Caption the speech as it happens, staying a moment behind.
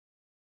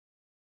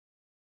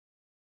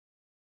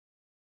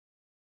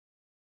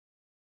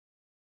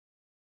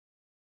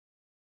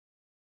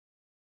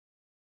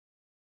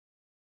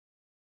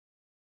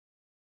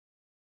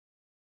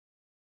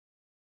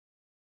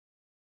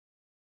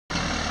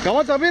Come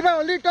on, Sabir bhai,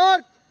 only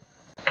torque.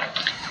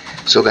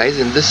 So guys,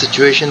 in this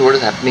situation what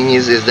is happening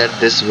is that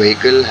this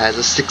vehicle has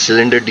a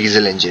 6-cylinder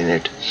diesel engine in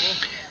it.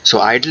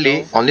 So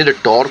ideally only the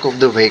torque of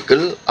the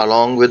vehicle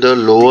along with the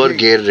lower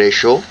gear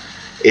ratio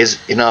is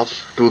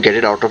enough to get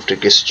it out of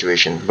tricky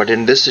situation. But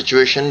in this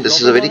situation,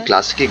 this is a very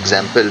classic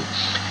example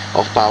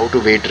of power to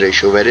weight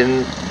ratio,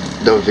 wherein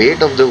the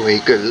weight of the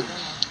vehicle,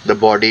 the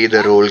body,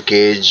 the roll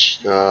cage,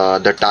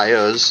 the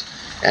tires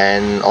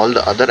and all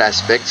the other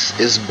aspects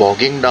is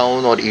bogging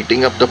down or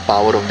eating up the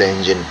power of the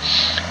engine.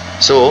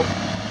 So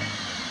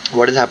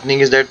what is happening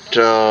is that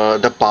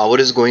the power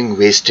is going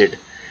wasted.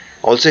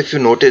 Also, if you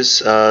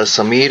notice,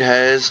 Samir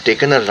has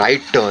taken a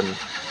right turn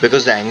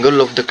because the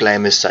angle of the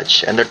climb is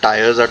such and the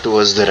tires are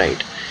towards the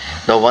right.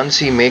 Now once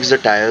he makes the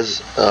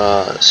tires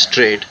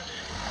straight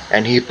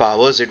and he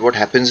powers it, what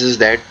happens is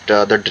that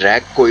the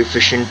drag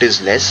coefficient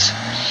is less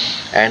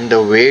and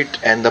the weight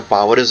and the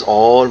power is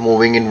all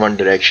moving in one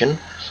direction,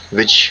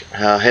 which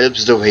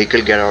helps the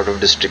vehicle get out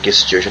of this tricky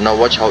situation. Now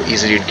watch how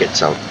easily it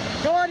gets out.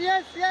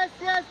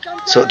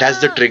 So that's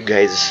the trick,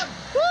 guys.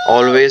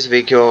 Always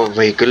make your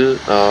vehicle,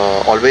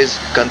 always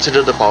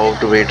consider the power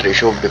to weight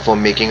ratio before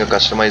making a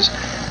customized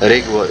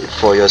rig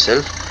for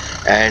yourself,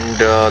 and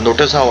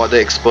notice how other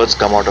experts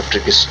come out of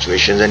tricky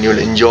situations and you'll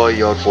enjoy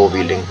your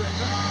four-wheeling.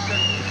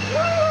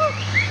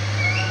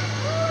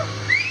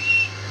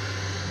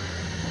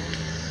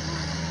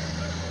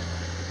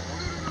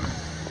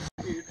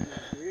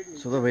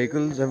 So the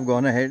vehicles have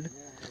gone ahead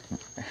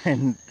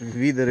and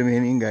we, the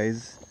remaining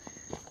guys,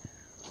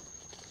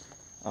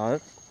 are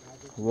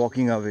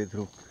walking our way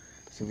through.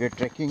 So we are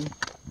trekking.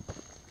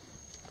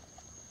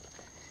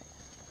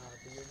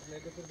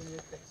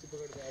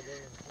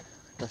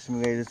 Trust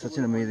me guys, it's such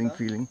an amazing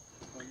feeling.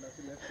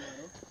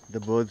 The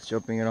birds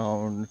chirping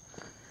around,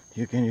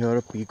 you can hear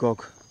a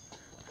peacock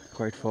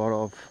quite far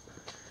off,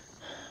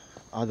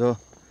 other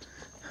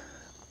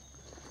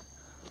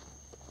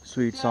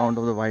sweet sound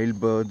of the wild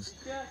birds.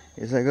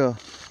 It's like a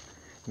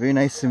very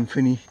nice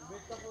symphony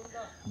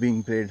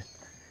being played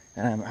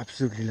and I'm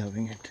absolutely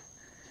loving it.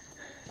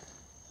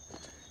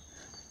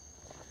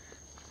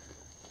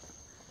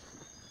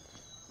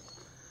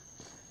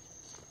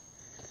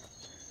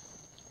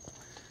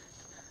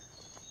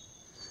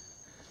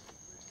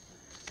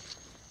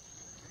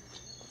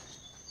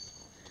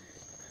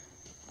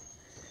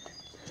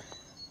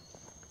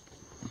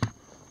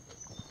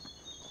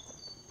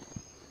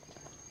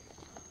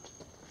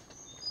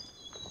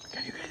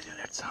 Can you guys hear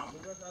that sound?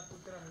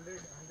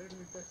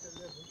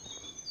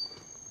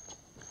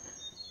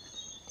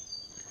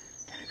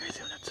 Can you guys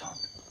hear that sound?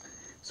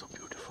 So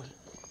beautiful.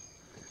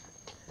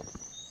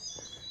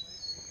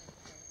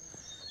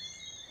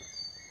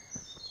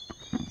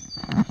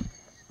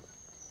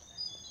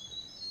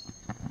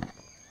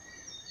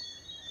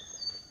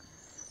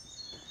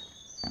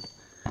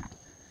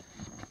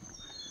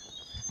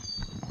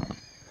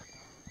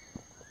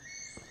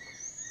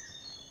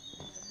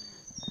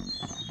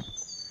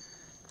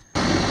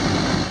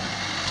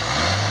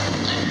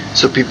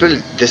 So people,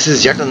 this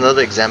is yet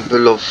another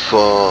example of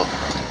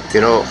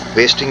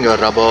wasting your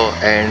rubber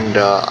and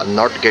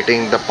not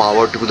getting the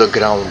power to the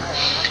ground.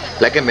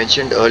 Like I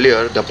mentioned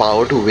earlier, the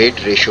power to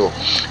weight ratio.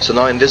 So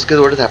now in this case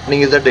what is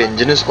happening is that the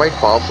engine is quite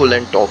powerful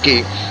and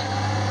torquey,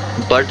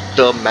 but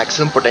the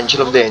maximum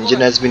potential of the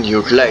engine has been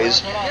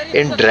utilized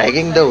in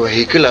dragging the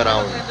vehicle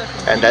around,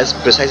 and that's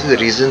precisely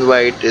the reason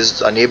why it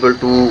is unable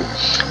to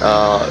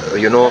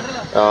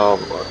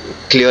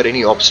clear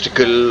any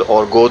obstacle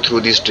or go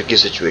through these tricky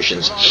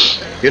situations.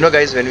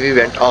 Guys, when we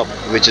went up,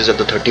 which is at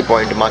the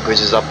 30-point mark, which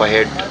is up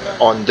ahead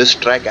on this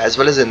track as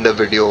well as in the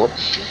video,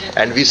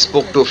 and we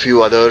spoke to a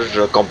few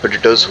other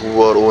competitors who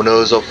were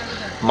owners of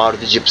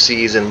Maruti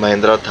Gypsies and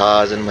Mahindra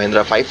Thars and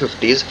Mahindra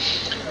 550s,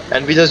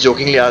 and we just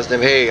jokingly asked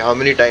them, hey, how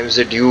many times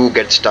did you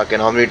get stuck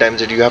and how many times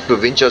did you have to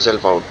winch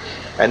yourself out?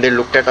 And they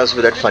looked at us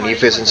with that funny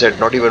face and said,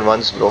 not even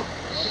once, bro.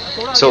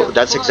 So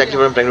that's exactly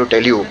what I'm trying to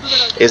tell you,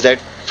 is that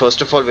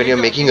first of all, when you're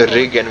making a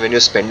rig and when you're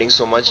spending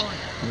so much,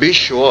 be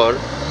sure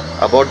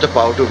about the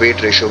power to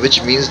weight ratio,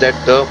 which means that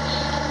the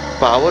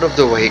power of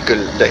the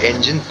vehicle, the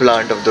engine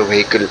plant of the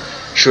vehicle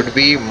should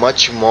be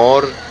much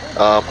more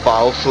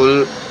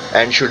powerful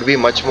and should be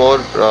much more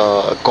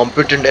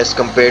competent as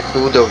compared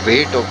to the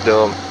weight of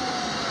the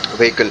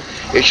vehicle.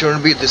 It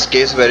shouldn't be this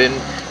case wherein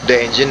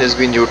the engine has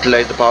been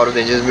utilized, the power of the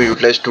engine has been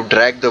utilized to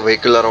drag the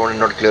vehicle around and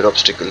not clear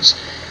obstacles.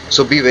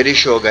 So be very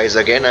sure, guys.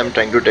 Again, I'm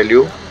trying to tell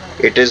you,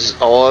 it is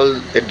all,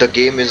 the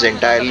game is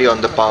entirely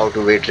on the power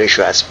to weight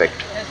ratio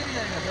aspect.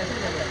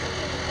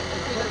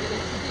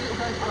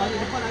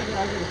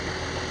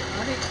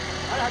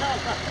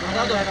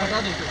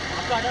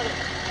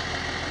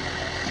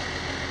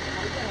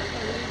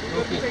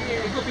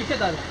 इसको पीछे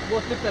डाल, वो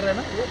slip कर रहा है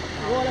ना,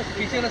 वो वाला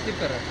पीछे वाला स्लिप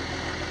कर रहा है।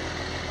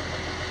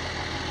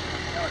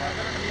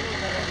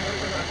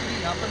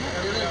 यहाँ पर ना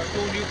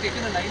stone, you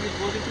taken a line which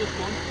goes into a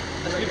stone.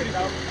 Should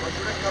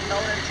I come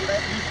down and should I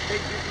please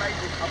take this line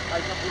up?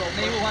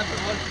 नहीं, वो वहाँ पर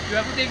you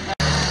have to take.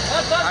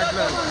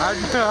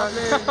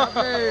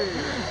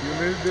 You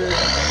missed it.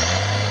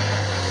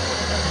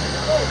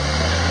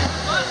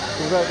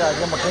 है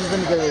आगे मक्खन से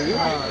निकल जाएगी।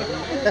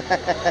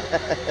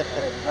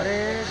 अरे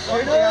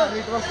यार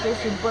इट वाज सो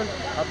सिंपल।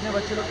 अपने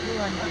बच्चे लोग क्यों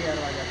मान के यार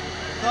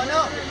आ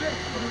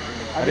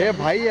अरे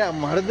भाई यार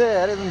मर्द है,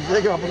 अरे तुम से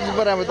वापस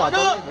ऊपर है बताता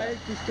हूँ।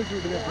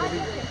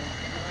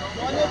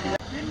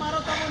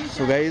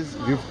 So guys,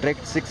 we've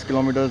trekked 6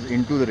 kilometers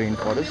into the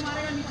rainforest,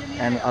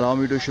 and allow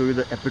me to show you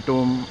the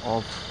epitome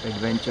of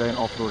adventure and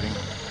off-roading.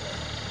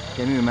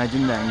 Can you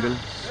imagine the angle?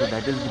 So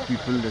that is the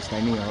people, they're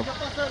standing up.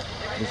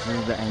 This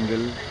is the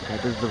angle.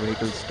 That is the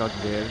vehicle stuck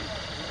there.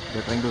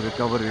 They're trying to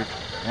recover it,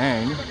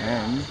 and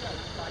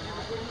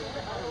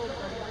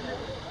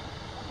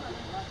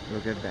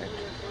look at that.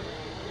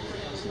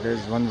 So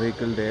there's one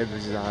vehicle there,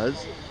 which is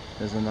ours.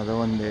 There's another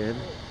one there.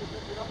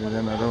 There's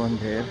another one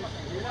there,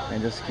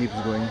 and just keeps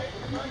going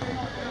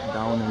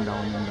down and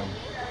down and down,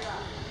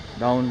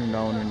 down and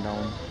down and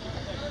down.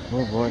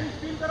 Oh boy.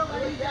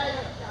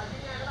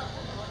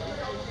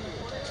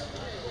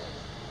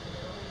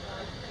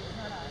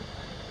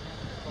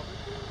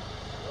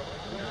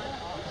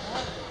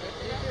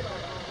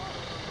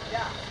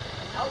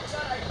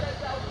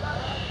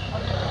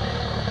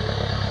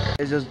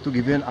 Just to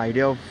give you an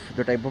idea of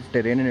the type of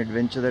terrain and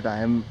adventure that I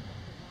am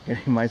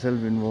getting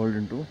myself involved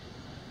into,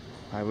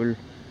 I will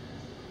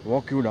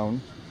walk you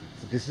down.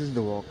 This is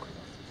the walk,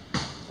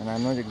 and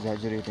I'm not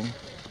exaggerating.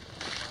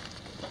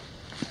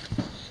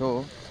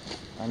 So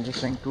I'm just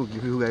trying to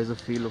give you guys a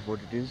feel of what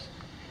it is,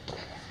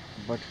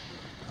 but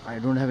I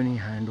don't have any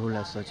handhold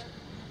as such.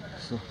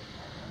 So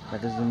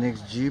that is the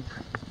next jeep.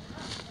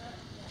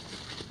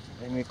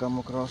 I may come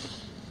across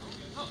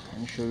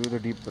and show you the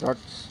deep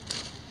ruts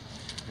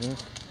here.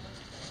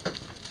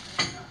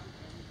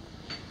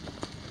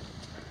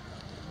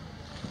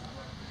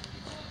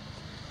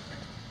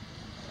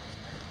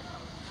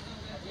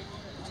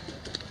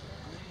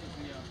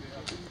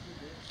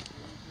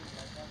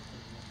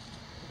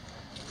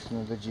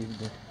 Another jeep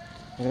there.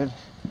 Here.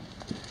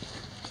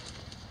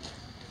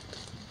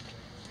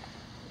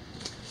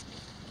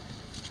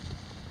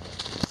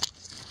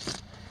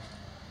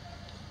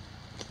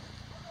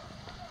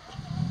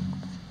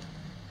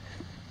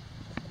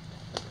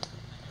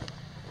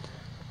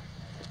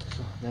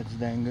 So that's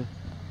the angle.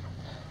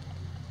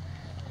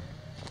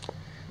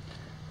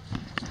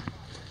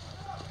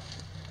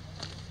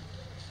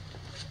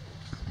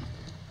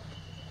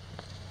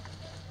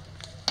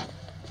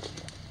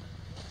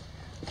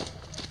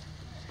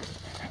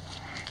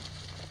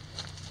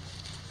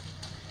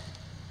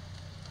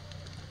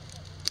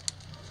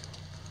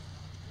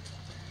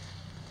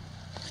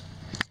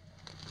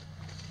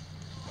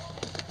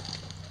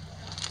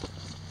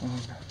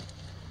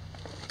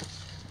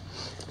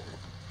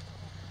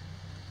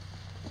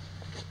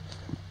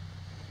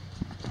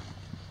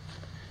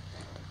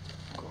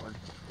 God.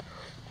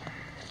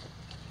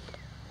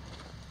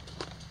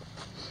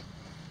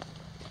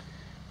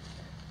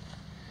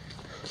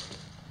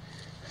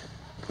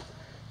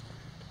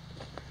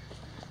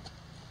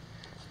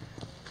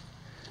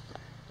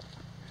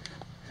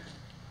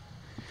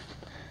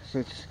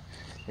 So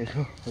if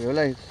you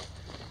realize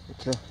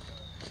it's a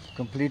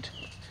complete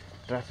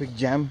traffic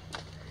jam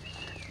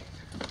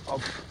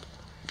of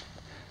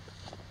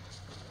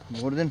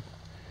more than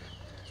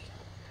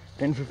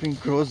 10-15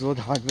 crores worth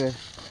hardware.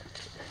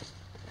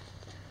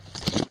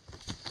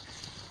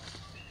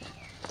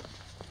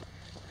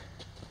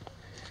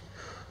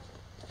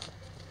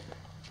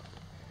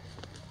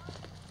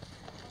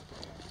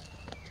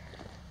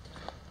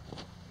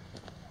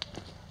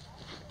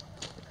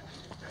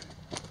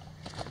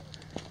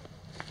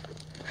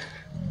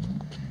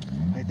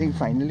 I think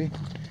finally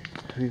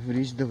we've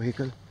reached the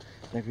vehicle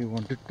that we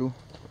wanted to.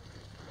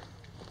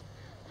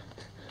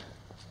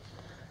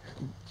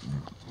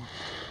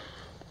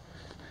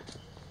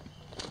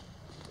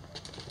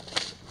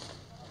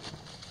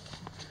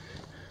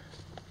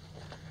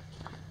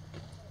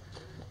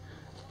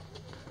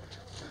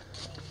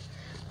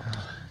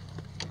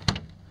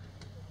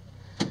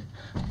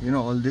 You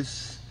know, all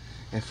this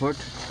effort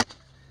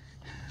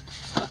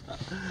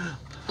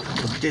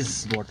for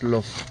this bottle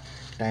of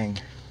Tang.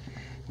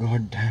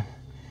 God damn,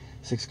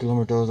 6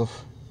 kilometers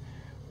of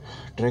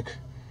trek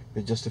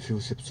with just a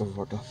few sips of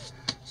water.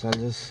 So I'll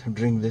just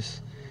drink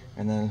this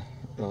and then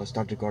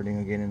start recording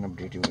again and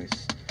update you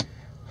guys.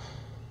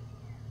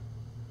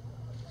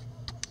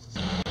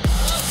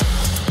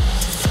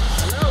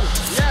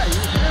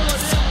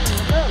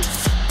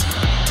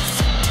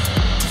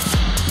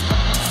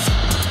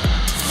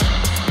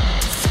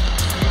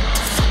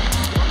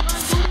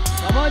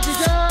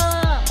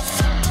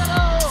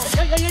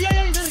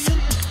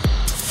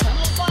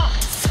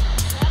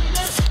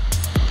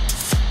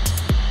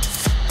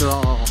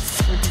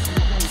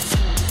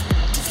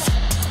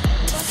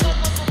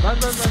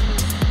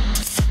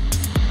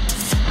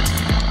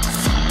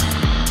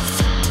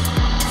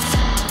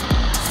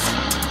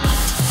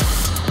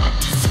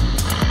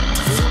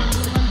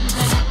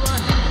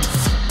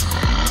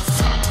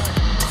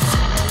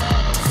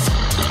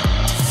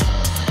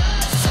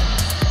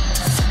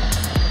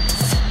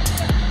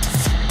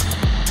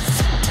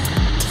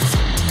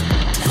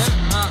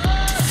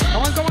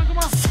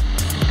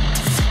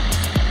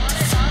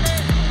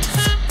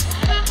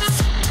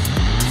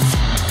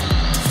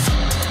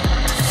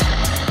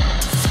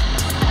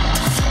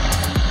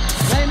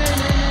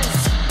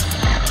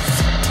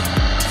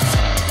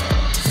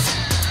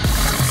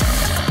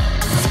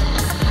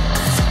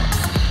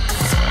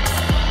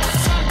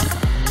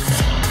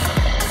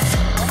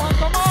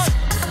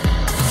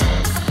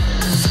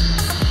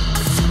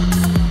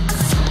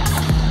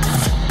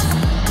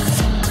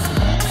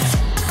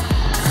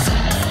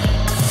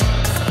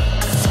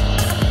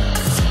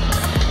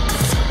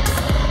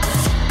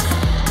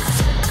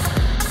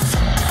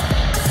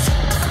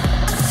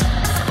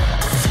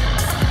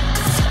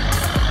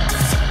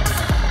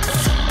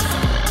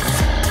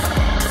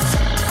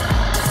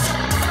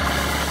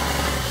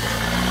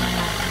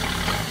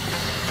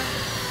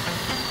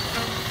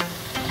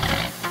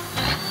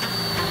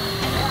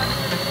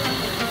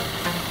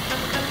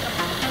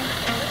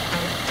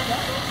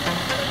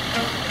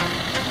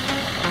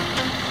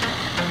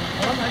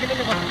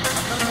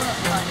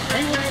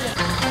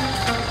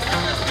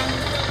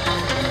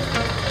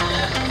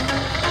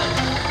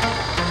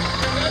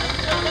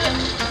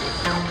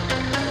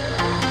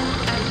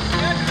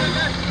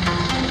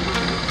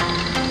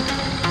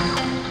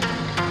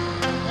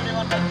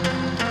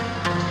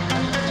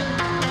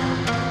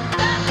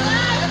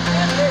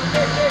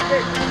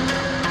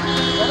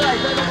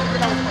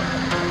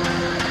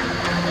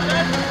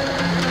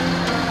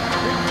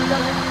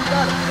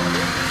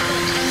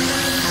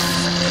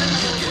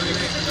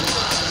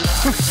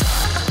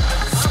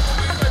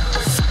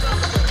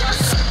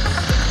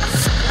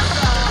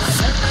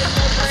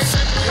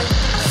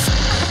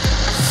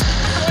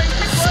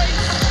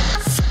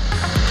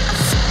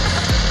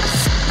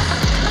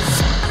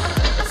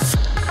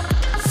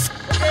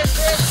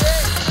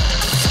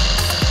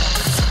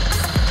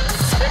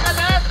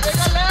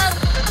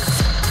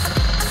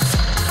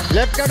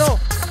 Left काटो.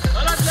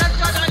 Left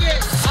cut आगे.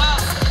 हाँ.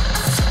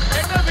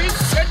 Let the wind.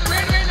 Let the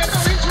wind. Let the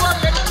wind work.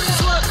 Let the wind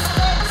work.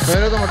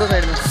 पहले तो motor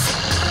side में.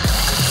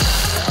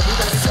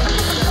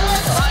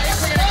 हाँ, एक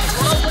second.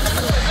 थोड़ा ऊपर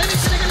जाना. नहीं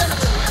नीचे लेके जाना.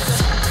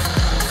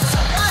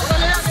 थोड़ा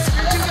ले आगे.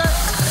 विंचिंग कर.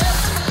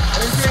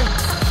 विंचिंग.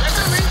 Let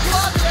the wind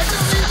work. Let the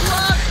wind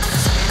work.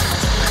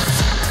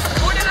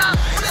 Put it up.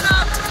 Put it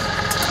up.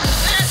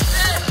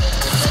 Stay.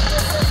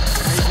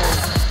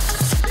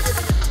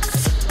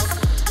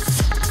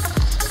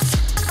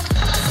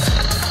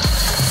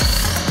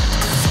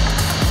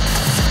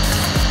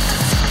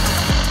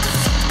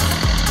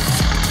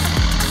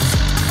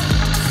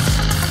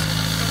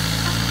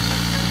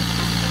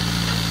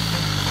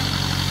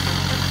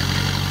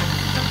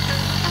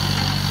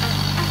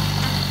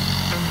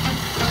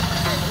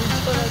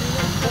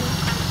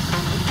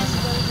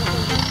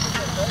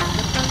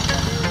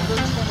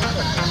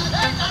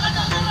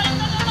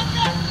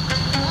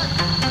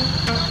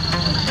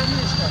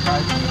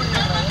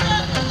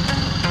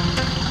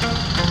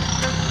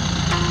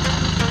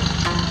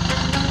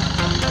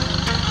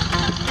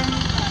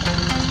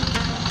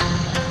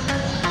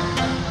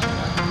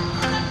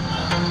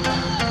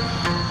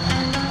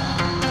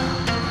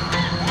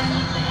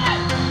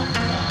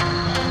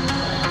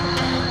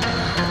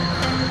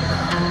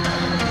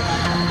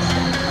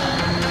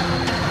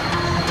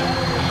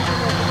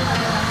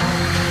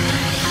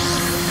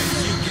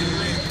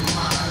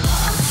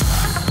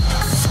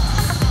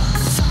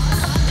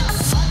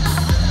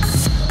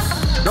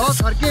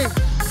 Dos, हरके.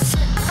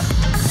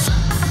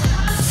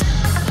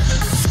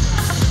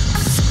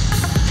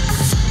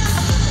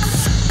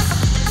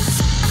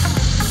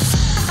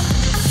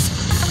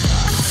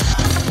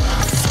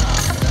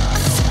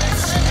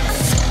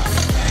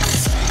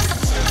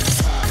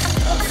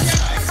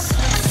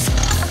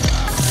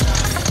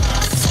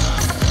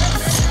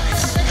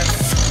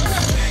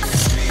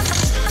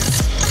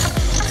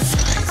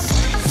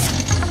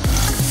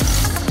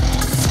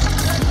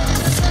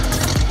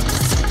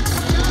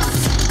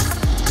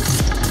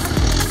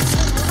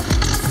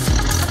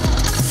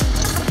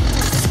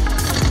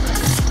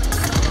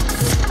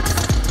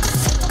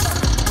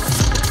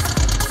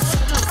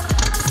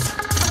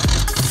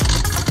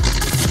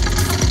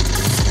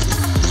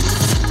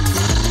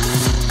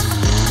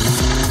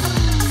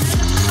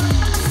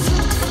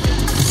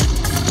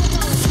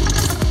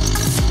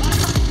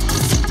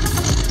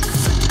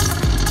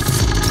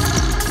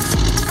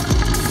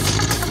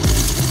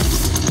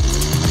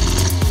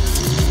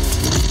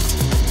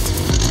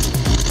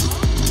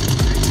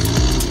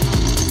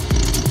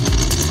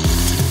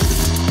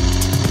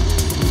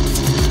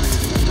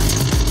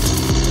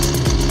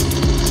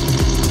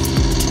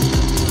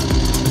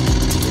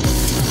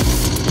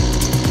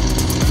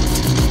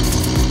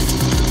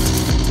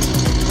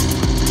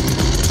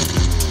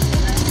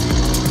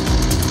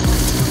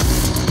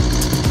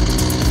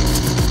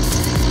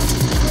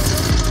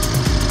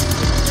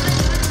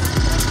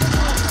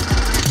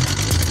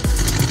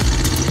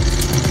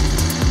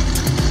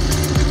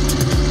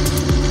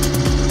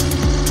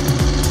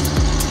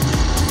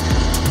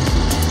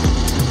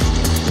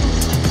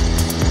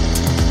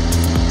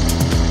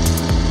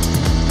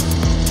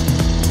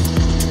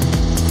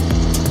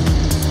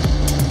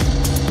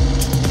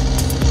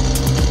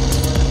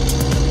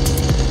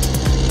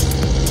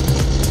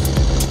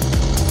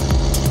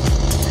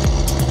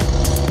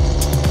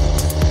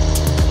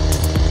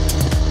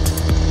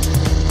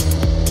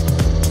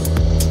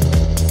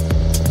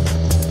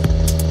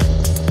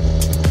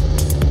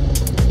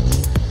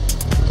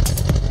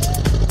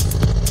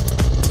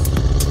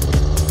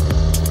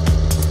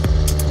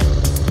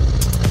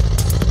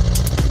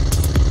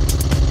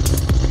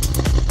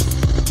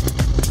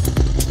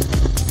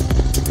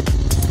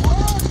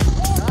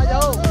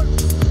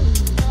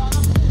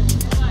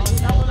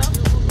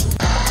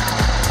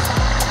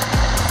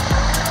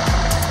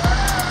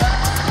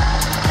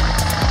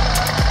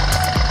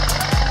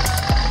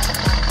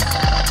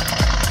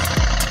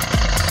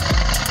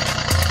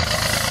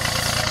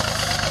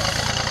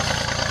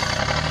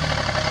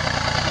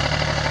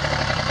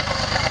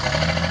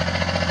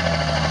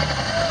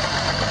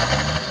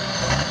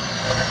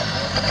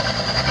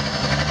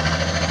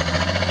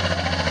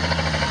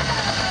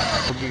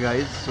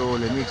 Guys, so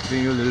let me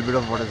explain you a little bit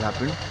of what has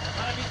happened.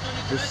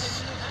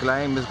 This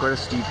climb is quite a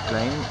steep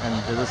climb and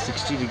there's a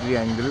 60-degree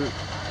angle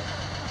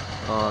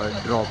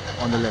drop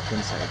on the left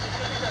hand side.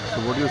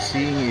 So what you're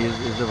seeing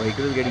is the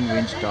vehicle is getting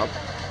winched up,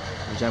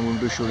 which I'm going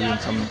to show you in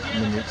some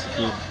minutes,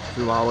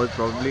 few hours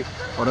probably,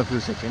 or a few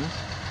seconds.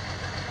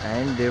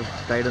 And they've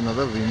tied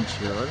another winch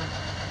here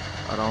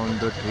around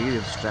the tree.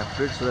 They've strapped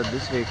it so that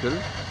this vehicle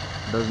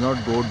does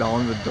not go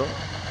down with the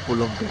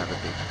pull of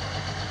gravity.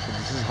 So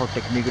this is how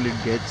technical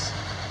it gets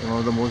in one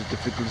of the most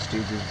difficult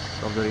stages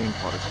of the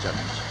rainforest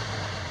challenge.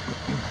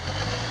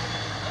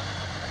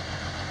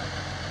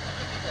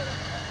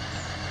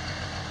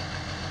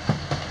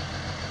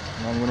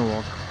 Now I'm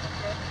gonna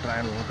try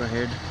and walk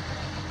ahead,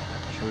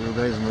 show you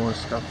guys more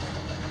stuff.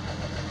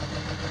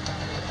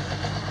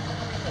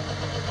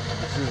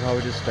 This is how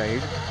it is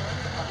tied.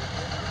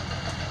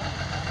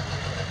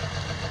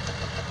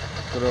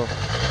 for a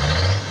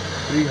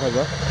tree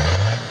hugger.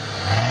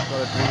 For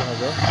a tree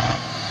hugger.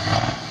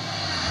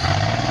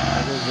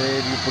 That is where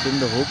you put in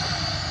the hook.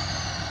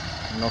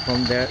 Now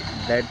from that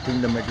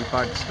thing the metal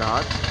part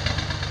starts.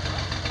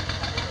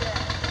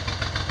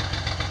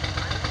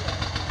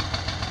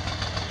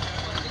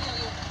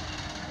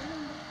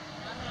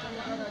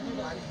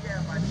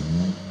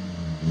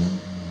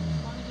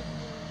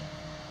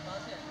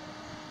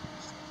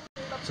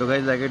 So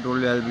guys, like I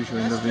told you, I'll be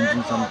showing the winch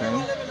in some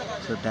time.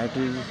 So that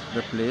is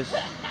the place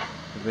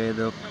where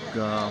the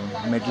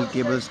metal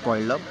cable is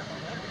coiled up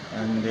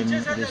and then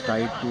it is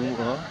tied to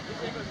a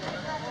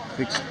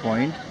fixed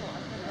point,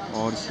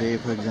 or say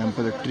for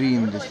example a tree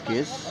in this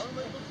case.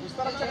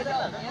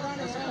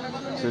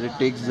 So it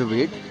takes the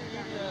weight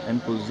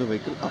and pulls the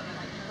vehicle up.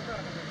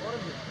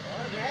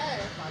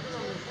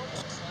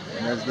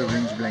 And that's the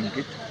winch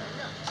blanket.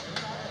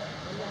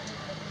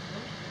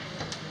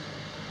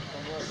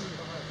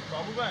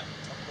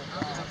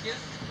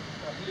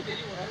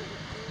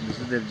 This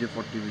is the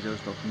FJ40 which I was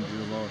talking to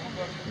you about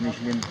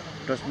initially, and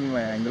trust me,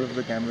 my angle of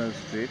the camera is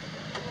straight.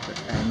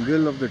 The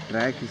angle of the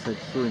track is such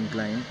so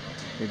inclined,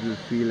 it will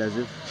feel as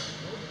if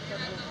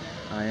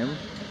I am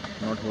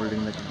not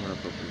holding the camera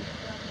properly.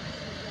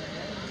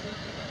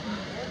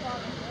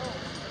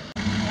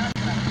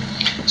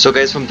 So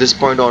guys, from this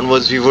point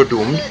onwards we were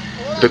doomed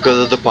because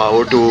of the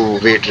power to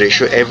weight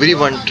ratio.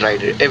 Everyone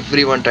tried it.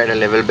 Everyone tried a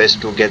level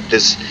best to get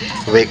this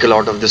vehicle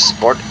out of this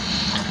spot,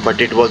 but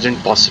it wasn't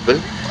possible.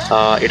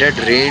 It had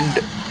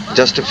rained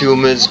just a few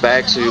minutes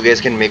back, so you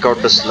guys can make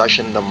out the slush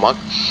and the muck.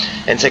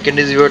 And second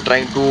is, we were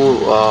trying to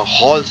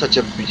haul such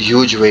a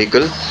huge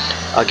vehicle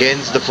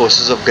against the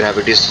forces of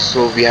gravity,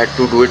 so we had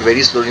to do it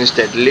very slowly and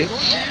steadily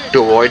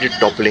to avoid it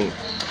toppling.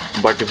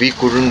 But we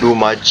couldn't do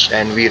much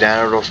and we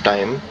ran out of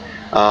time.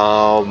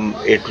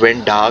 It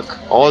went dark,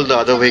 all the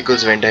other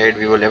vehicles went ahead,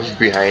 we were left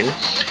behind,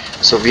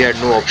 so we had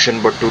no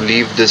option but to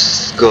leave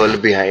this girl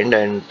behind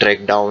and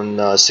trek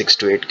down 6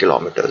 to 8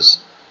 kilometers.